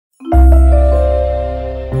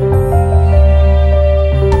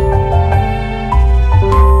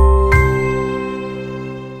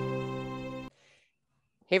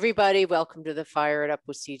Hey everybody, welcome to the Fire It Up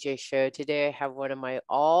with CJ show. Today I have one of my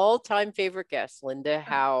all-time favorite guests, Linda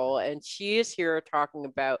Howe, and she is here talking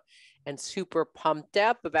about and super pumped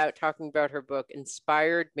up about talking about her book,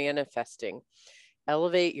 Inspired Manifesting.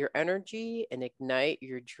 Elevate your energy and ignite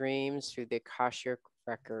your dreams through the Akashic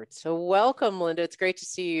record. So welcome, Linda. It's great to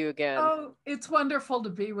see you again. Oh, it's wonderful to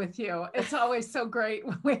be with you. It's always so great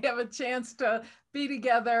when we have a chance to be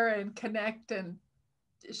together and connect and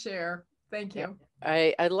share. Thank you.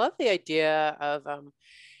 I love the idea of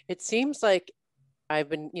it seems like I've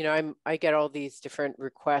been, I get all these different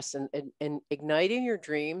requests and igniting your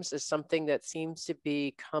dreams is something that seems to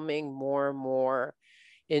be coming more and more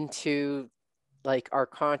into like our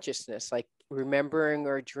consciousness, like remembering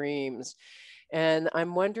our dreams. And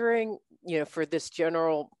I'm wondering, for this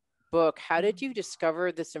general book, how did you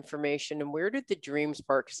discover this information and where did the dreams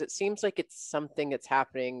part? Because it seems like it's something that's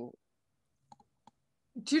happening.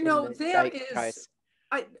 Do you know there is,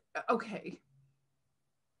 okay.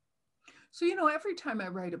 So, every time I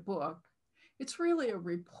write a book, it's really a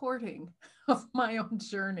reporting of my own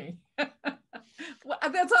journey. Well,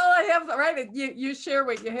 that's all I have, right? You share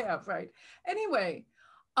what you have, right? Anyway,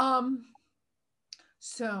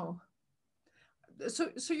 so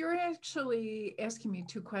you're actually asking me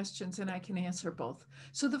two questions and I can answer both.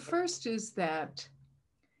 So the first is that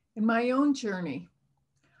in my own journey,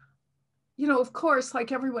 of course,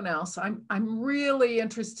 like everyone else, I'm really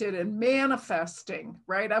interested in manifesting,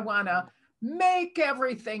 right? I want to make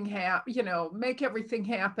everything happen, make everything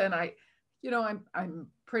happen. I'm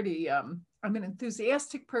pretty, I'm an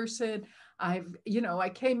enthusiastic person. I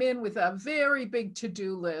came in with a very big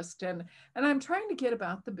to-do list and I'm trying to get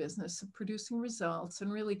about the business of producing results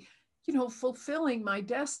and really, fulfilling my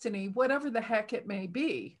destiny, whatever the heck it may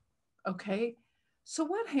be. Okay. So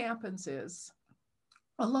what happens is,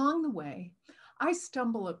 along the way, I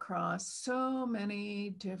stumble across so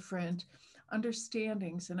many different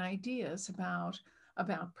understandings and ideas about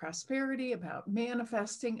prosperity, about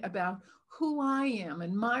manifesting, about who I am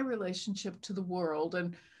and my relationship to the world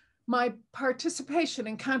and my participation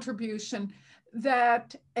and contribution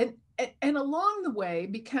that and along the way,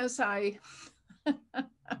 because I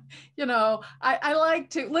I like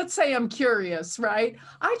to, let's say I'm curious, right?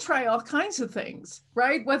 I try all kinds of things,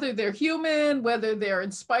 right? Whether they're human, whether they're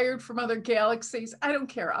inspired from other galaxies, I don't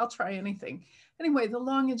care. I'll try anything. Anyway, the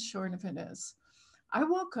long and short of it is, I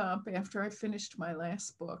woke up after I finished my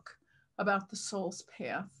last book about the soul's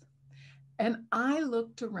path. And I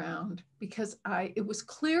looked around because it was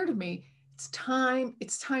clear to me, it's time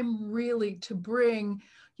really to bring,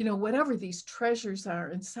 whatever these treasures are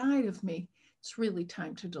inside of me, it's really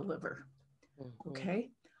time to deliver. Mm-hmm.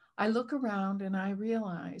 Okay. I look around and I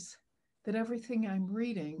realize that everything I'm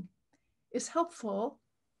reading is helpful,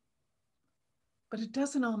 but it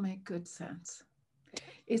doesn't all make good sense.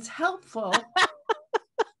 It's helpful.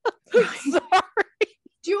 Sorry.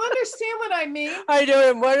 Do you understand what I mean? I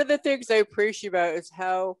know. And one of the things I appreciate about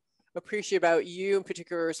you in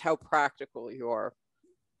particular is how practical you are.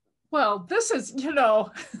 Well, this is,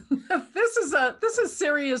 this is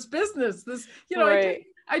serious business. This, right.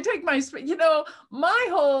 I take my, my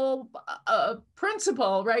whole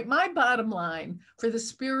principle, right? My bottom line for the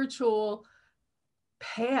spiritual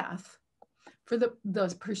path, for the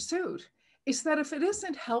pursuit, is that if it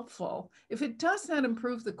isn't helpful, if it does not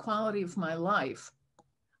improve the quality of my life,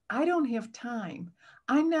 I don't have time.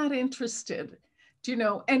 I'm not interested.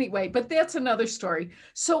 Anyway, but that's another story.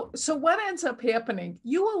 So what ends up happening,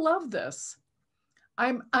 you will love this.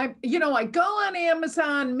 I go on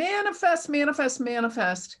Amazon, manifest.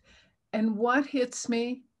 And what hits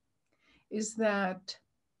me is that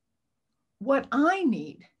what I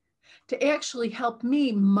need to actually help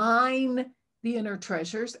me mine the inner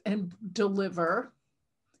treasures and deliver,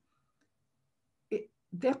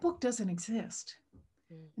 that book doesn't exist.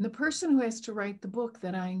 And the person who has to write the book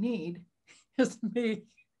that I need is me.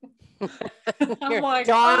 I'm like,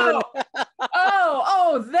 oh,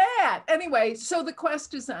 that. Anyway, so the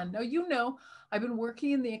quest is on. Now, I've been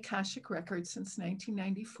working in the Akashic record since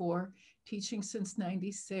 1994, teaching since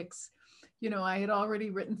 96. I had already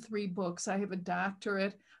written 3 books. I have a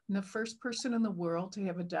doctorate. I'm the first person in the world to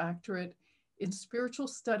have a doctorate in spiritual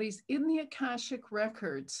studies in the Akashic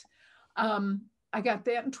records. I got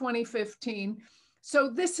that in 2015.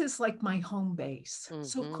 So this is like my home base. Mm-hmm.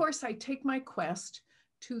 So of course I take my quest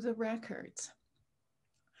to the records.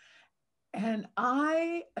 And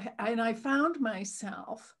I found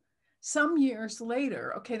myself some years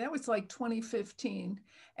later, okay, that was like 2015,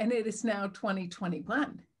 and it is now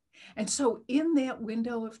 2021. And so in that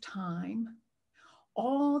window of time,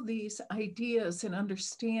 all these ideas and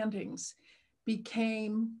understandings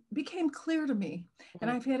became clear to me. And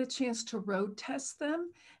Mhm. I've had a chance to road test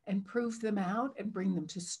them and prove them out and bring them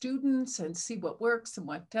to students and see what works and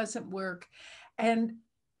what doesn't work. And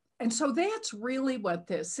and so that's really what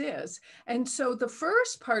this is. And so the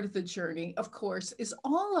first part of the journey, of course, is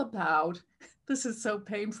all about this is so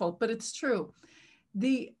painful, but it's true.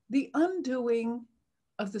 The undoing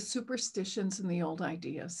of the superstitions and the old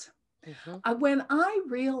ideas. Mhm. When I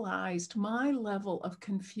realized my level of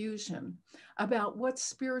confusion about what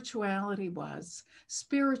spirituality was,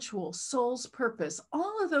 spiritual, soul's purpose,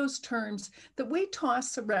 all of those terms that we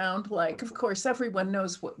toss around, like, of course, everyone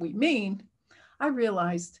knows what we mean, I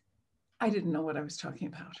realized I didn't know what I was talking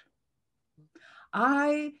about.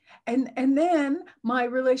 I and then my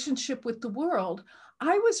relationship with the world,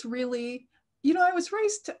 I was really, I was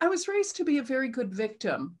raised to be a very good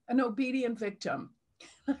victim, an obedient victim.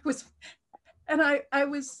 I was I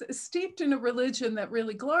was steeped in a religion that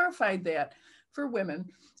really glorified that for women.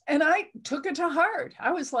 And I took it to heart.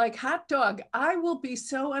 I was like, hot dog, I will be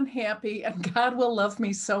so unhappy and God will love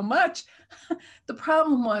me so much. The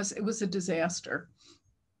problem was it was a disaster.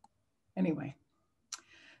 Anyway,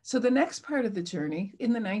 so the next part of the journey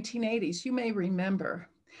in the 1980s, you may remember,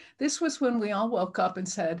 this was when we all woke up and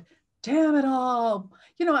said, damn it all,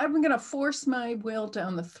 I'm going to force my will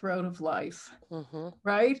down the throat of life. Mhm.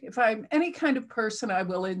 Right? If I'm any kind of person, I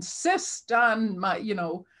will insist on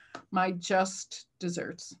my just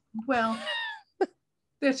desserts. Well,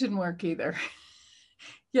 that didn't work either.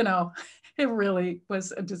 you know, it really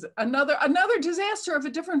was another disaster of a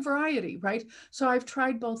different variety, right? So I've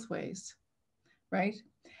tried both ways, right?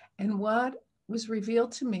 And what was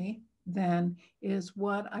revealed to me then is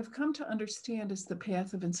what I've come to understand as the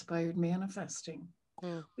path of inspired manifesting,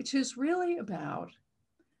 Mm. which is really about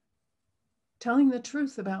telling the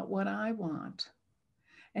truth about what I want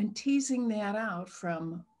and teasing that out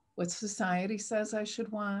from what society says I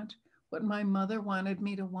should want, what my mother wanted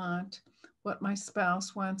me to want, what my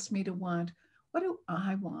spouse wants me to want. What do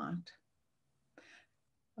I want?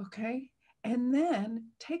 Okay. And then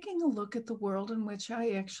taking a look at the world in which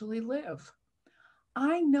I actually live.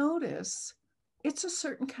 I notice it's a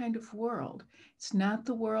certain kind of world. It's not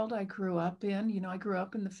the world I grew up in. I grew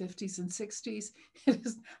up in the 50s and 60s. It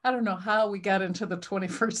is, I don't know how we got into the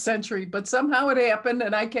 21st century, but somehow it happened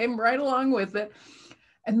and I came right along with it.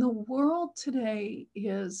 And the world today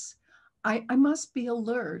is, I must be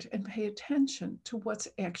alert and pay attention to what's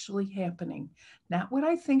actually happening, not what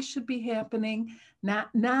I think should be happening,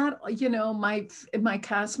 not my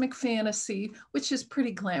cosmic fantasy, which is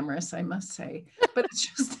pretty glamorous, I must say, but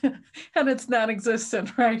it's just and it's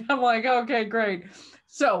non-existent, right? I'm like, okay, great.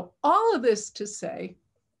 So all of this to say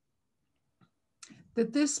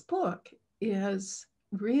that this book is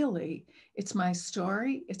really, it's my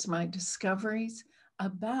story, it's my discoveries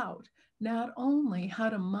about not only how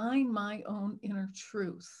to mine my own inner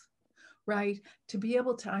truth, right? To be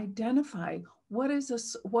able to identify what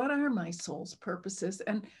are my soul's purposes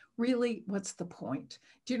and really what's the point?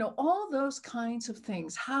 All those kinds of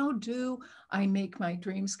things. How do I make my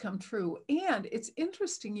dreams come true? And it's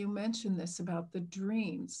interesting you mentioned this about the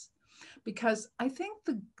dreams, because I think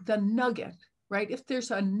the nugget, right? If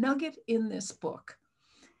there's a nugget in this book,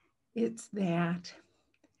 it's that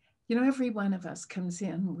every one of us comes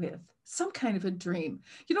in with some kind of a dream.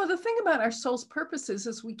 The thing about our soul's purposes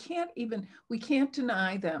is we can't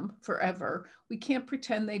deny them forever. We can't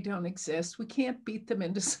pretend they don't exist. We can't beat them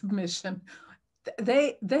into submission.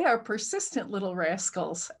 They are persistent little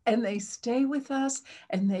rascals, and they stay with us,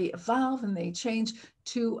 and they evolve and they change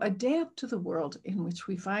to adapt to the world in which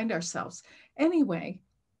we find ourselves. Anyway,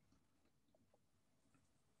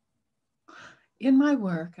 in my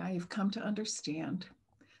work, I have come to understand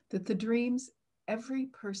that the dreams every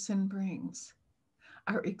person brings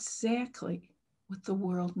are exactly what the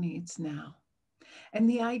world needs now. And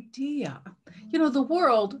the idea, the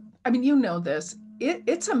world, I mean, this,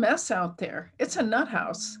 it's a mess out there. It's a nut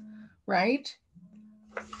house, right?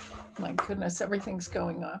 My goodness, everything's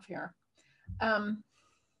going off here.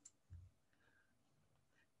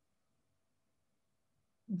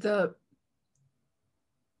 The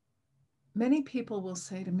many people will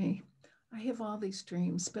say to me, I have all these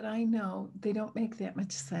dreams, but I know they don't make that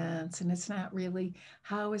much sense. And it's not really,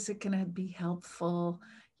 how is it going to be helpful?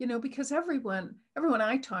 Because everyone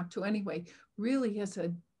I talk to anyway, really has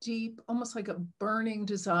a deep, almost like a burning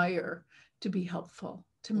desire to be helpful,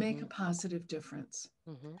 to make a Mhm. positive difference.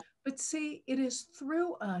 Mhm. But see, it is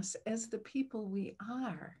through us as the people we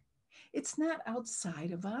are. It's not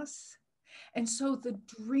outside of us. And so the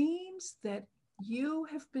dreams that you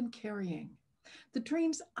have been carrying, the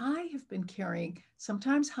dreams I have been carrying,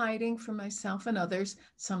 sometimes hiding from myself and others,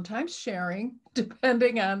 sometimes sharing,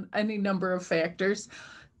 depending on any number of factors.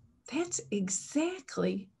 That's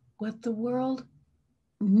exactly what the world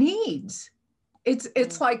needs.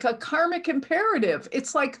 It's like a karmic imperative.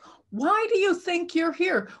 It's like, why do you think you're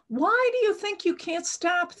here? Why do you think you can't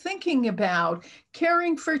stop thinking about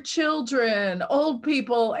caring for children, old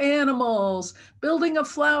people, animals, building a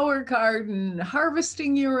flower garden,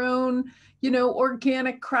 harvesting your own,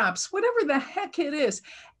 organic crops, whatever the heck it is?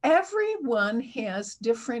 Everyone has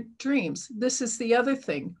different dreams. This is the other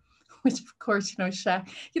thing, which of course, shock.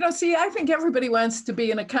 See, I think everybody wants to be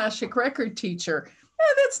an Akashic record teacher.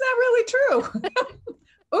 That's not really true.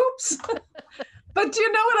 Oops. But do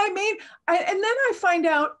you know what I mean? And then I find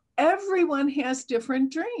out everyone has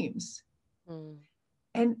different dreams.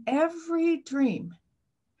 And every dream,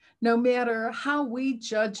 no matter how we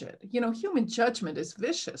judge it, human judgment is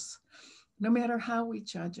vicious. No matter how we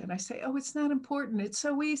judge it, I say, oh, it's not important. It's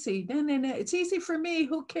so easy. No. It's easy for me.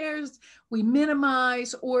 Who cares? We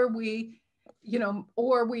minimize, or we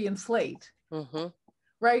inflate.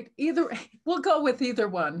 Right? We'll go with either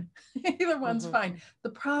one. Either one's fine. The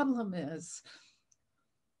problem is,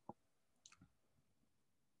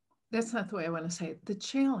 that's not the way I want to say it. The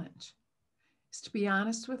challenge is to be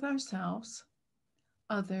honest with ourselves,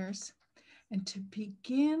 others, and to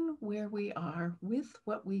begin where we are with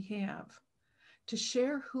what we have, to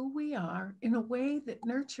share who we are in a way that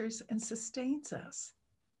nurtures and sustains us,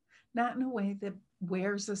 not in a way that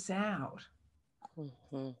wears us out.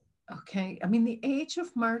 Okay, I mean, the age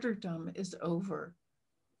of martyrdom is over.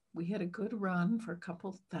 We had a good run for a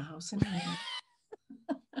couple thousand years.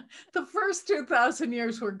 The first 2,000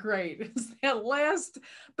 years were great. It's that last,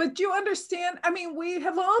 but you understand? I mean, we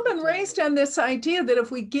have all been raised on this idea that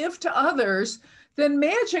if we give to others, then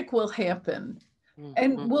magic will happen.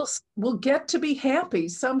 And we'll get to be happy.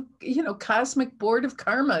 Some, cosmic board of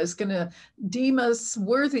karma is going to deem us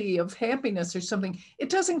worthy of happiness or something. It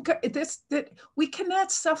doesn't, that we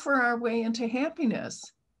cannot suffer our way into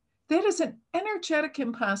happiness. That is an energetic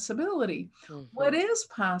impossibility. What is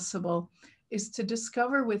possible is to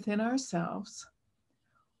discover within ourselves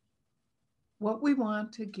what we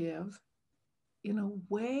want to give in a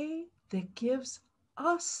way that gives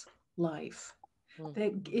us life,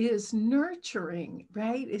 that is nurturing,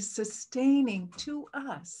 right? Is sustaining to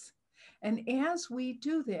us. And as we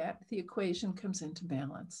do that, the equation comes into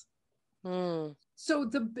balance.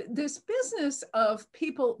 So this business of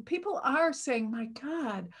people are saying, my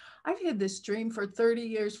God, I've had this dream for 30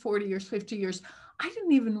 years, 40 years, 50 years. I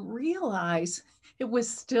didn't even realize it was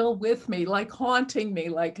still with me, like haunting me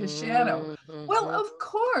like a shadow. Well, of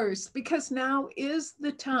course, because now is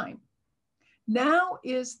the time. Now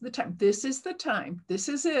is the time. This is the time. This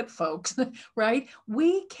is it, folks, right?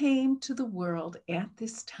 We came to the world at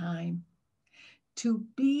this time to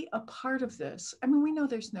be a part of this. I mean, we know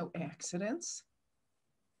there's no accidents,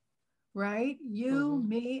 right? You,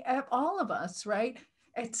 me, all of us, right?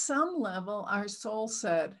 At some level, our soul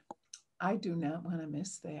said, I do not want to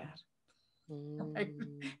miss that. Right?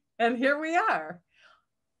 And here we are.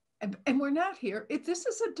 And we're not here. This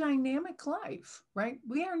is a dynamic life, right?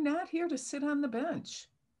 We are not here to sit on the bench.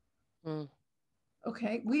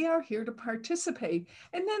 Okay, we are here to participate.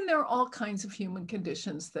 And then there are all kinds of human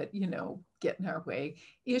conditions that, get in our way.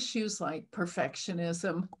 Issues like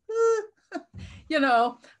perfectionism.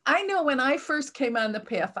 I know when I first came on the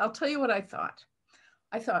path, I'll tell you what I thought.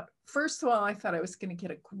 I thought, first of all, I thought I was going to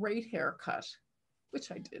get a great haircut,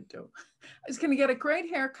 which I did do. I was going to get a great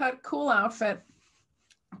haircut, cool outfit,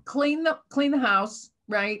 clean the house,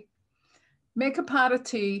 right? Make a pot of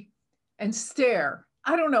tea and stare,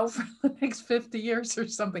 I don't know, for the next 50 years or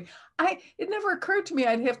something. It never occurred to me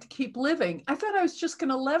I'd have to keep living. I thought I was just going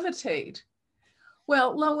to levitate.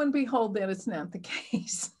 Well, lo and behold, that is not the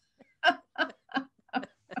case.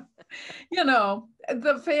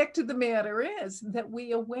 The fact of the matter is that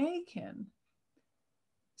we awaken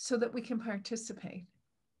so that we can participate.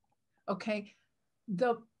 Okay.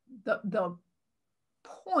 The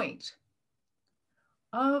point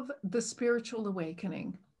of the spiritual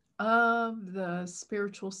awakening, of the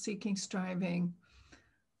spiritual seeking, striving,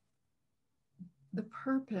 the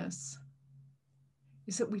purpose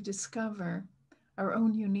is that we discover our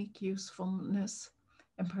own unique usefulness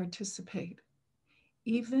and participate,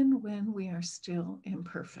 even when we are still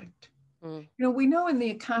imperfect. We know in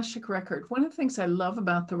the Akashic record, one of the things I love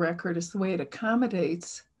about the record is the way it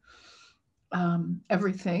accommodates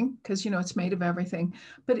everything, because it's made of everything,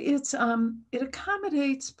 but it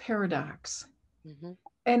accommodates paradox.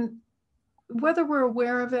 And whether we're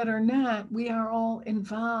aware of it or not, we are all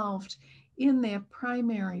involved in that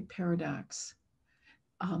primary paradox.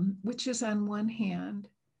 which is on one hand,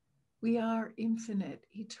 we are infinite,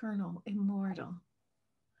 eternal, immortal,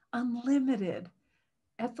 unlimited.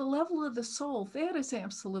 At the level of the soul, that is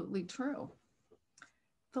absolutely true.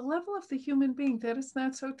 The level of the human being, that is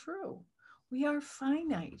not so true. We are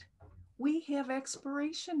finite. We have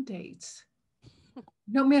expiration dates.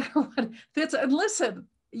 No matter what. And listen,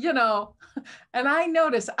 you know, and I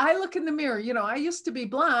notice, I look in the mirror, you know, I used to be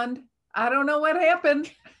blonde. I don't know what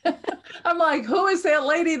happened. I'm like, who is that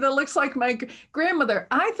lady that looks like my grandmother?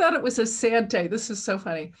 I thought it was a sad day. This is so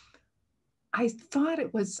funny. I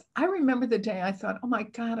remember the day I thought, oh my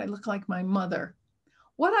God, I look like my mother.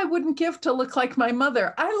 What I wouldn't give to look like my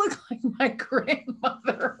mother. I look like my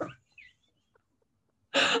grandmother.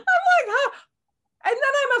 I'm like, huh? And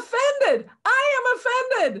then I'm offended. I am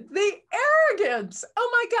offended. The arrogance. Oh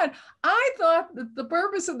my God. I thought that the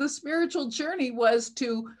purpose of the spiritual journey was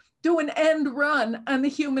to do an end run on the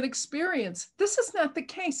human experience. This is not the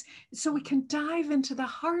case. So we can dive into the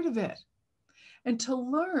heart of it and to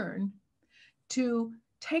learn to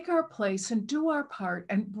take our place and do our part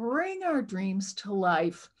and bring our dreams to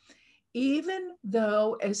life, even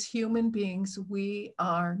though as human beings, we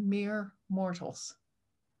are mere mortals.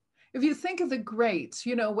 If you think of the greats,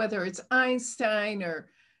 you know, whether it's Einstein or,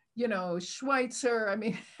 you know, Schweitzer, I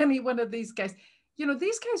mean, any one of these guys, you know,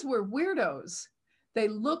 these guys were weirdos. They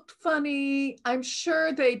looked funny. I'm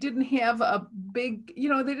sure they didn't have a big, you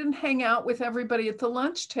know, they didn't hang out with everybody at the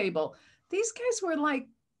lunch table. These guys were like,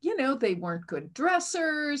 you know, they weren't good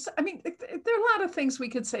dressers. I mean, there are a lot of things we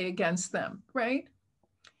could say against them, right?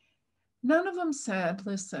 None of them said,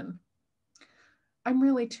 listen, I'm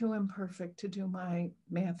really too imperfect to do my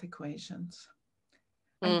math equations.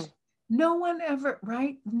 No one ever,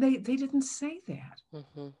 right? They didn't say that.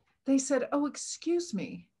 Mm-hmm. They said, oh, excuse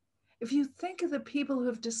me. If you think of the people who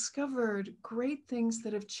have discovered great things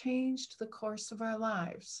that have changed the course of our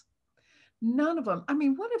lives, none of them. I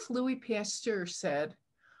mean, what if Louis Pasteur said,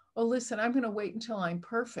 oh, listen, I'm going to wait until I'm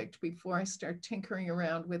perfect before I start tinkering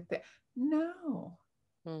around with that? No.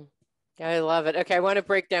 I love it. Okay, I want to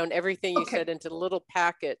break down everything you said into little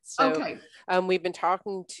packets. So we've been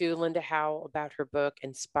talking to Linda Howe about her book,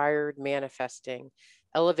 Inspired Manifesting.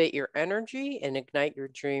 Elevate your energy and ignite your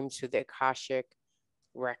dreams through the Akashic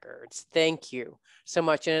records. Thank you so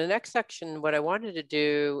much. In the next section, what I wanted to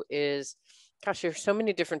do is, gosh, there's so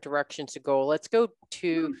many different directions to go. Let's go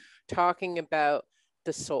to talking about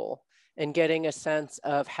the soul and getting a sense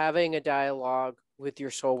of having a dialogue with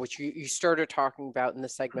your soul, which you started talking about in the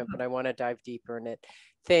segment, but I want to dive deeper in it.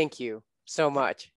 Thank you so much.